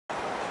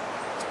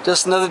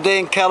Just another day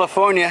in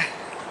California.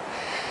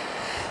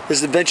 This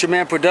is Adventure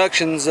Man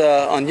Productions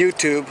on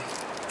YouTube.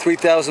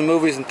 3,000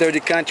 movies in 30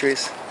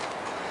 countries.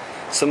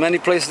 So many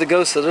places to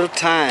go, so little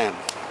time.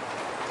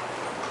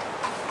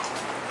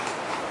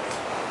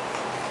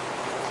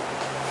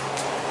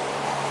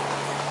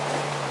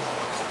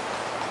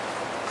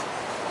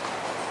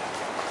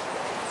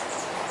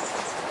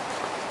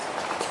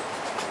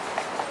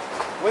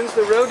 When's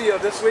the rodeo?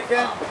 This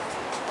weekend?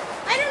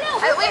 I don't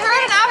know. We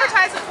heard an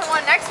advertisement for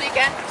one next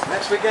weekend.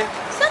 Next weekend?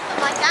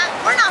 Something like that.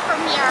 We're not from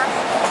here.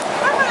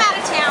 We're from out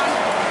of town.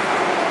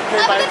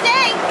 Have a good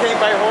day. Came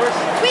by horse?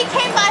 We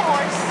came by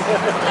horse.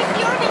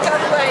 You were going to go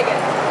to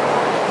wagon.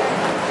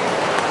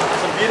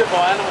 Some beautiful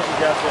animals you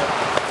got there.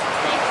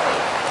 Thank you.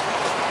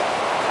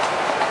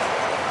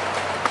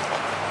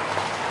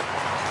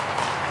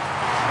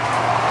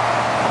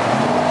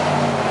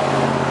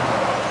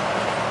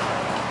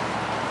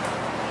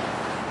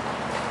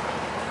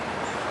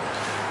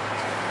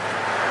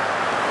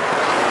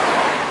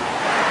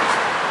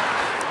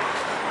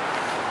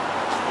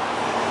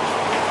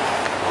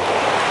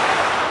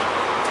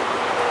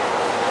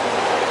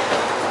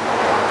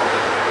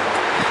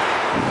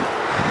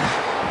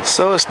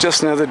 So it's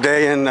just another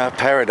day in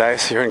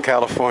paradise here in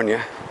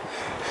California,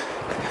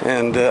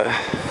 and the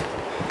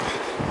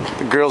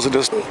girls are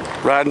just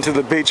riding to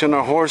the beach on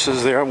their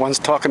horses there. One's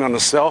talking on the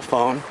cell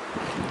phone.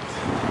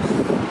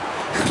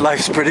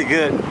 Life's pretty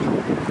good.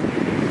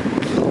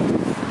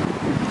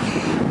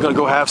 Gonna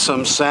go have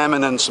some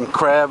salmon and some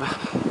crab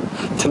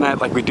tonight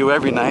like we do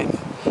every night.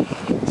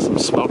 Some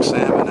smoked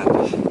salmon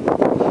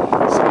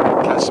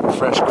and catch some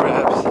fresh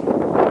crabs.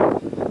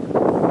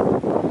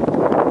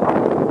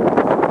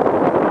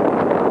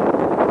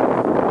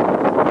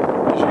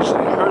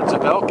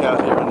 Of elk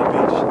out here on the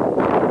beach.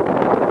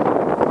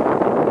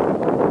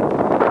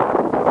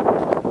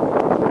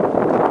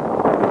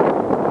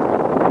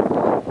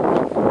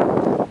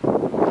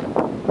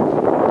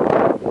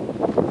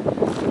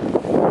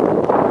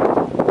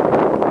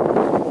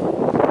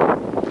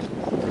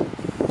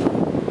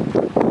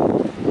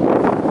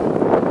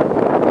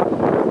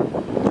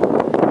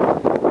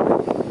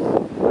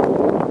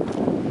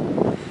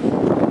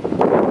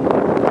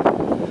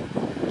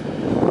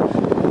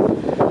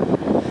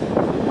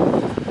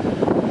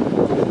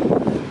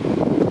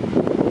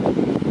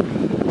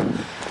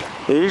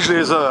 Usually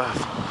there's a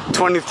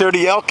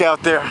 20-30 elk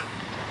out there.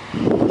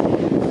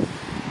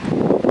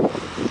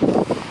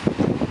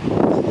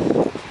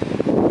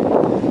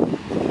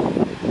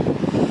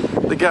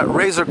 They got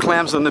razor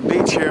clams on the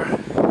beach here,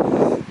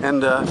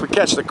 and if we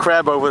catch the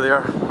crab over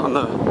there on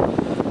the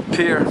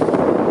pier,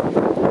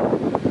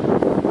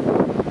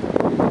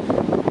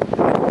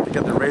 they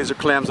got the razor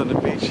clams on the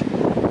beach.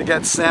 They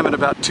got salmon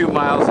about 2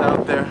 miles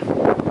out there.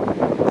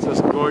 It's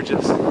just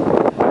gorgeous.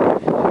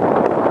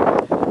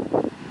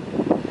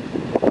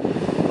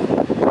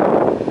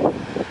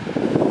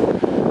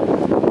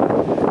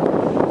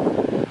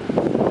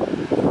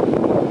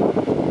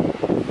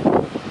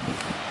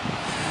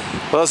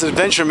 Well, this is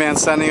Adventure Man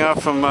signing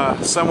off from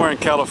somewhere in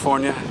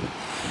California.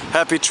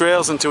 Happy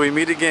trails until we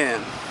meet again.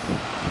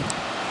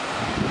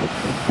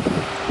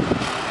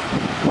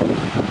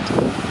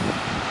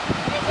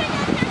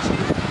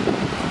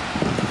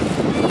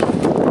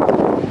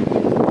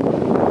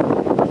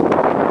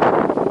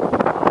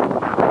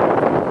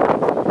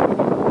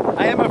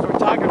 I am a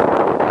photographer.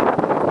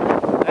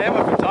 I am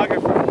a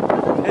photographer.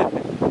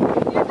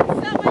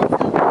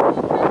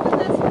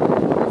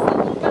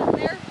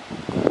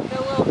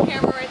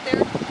 Camera right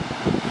there.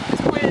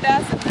 Just pointed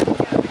at us and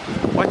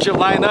then Once you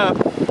line up,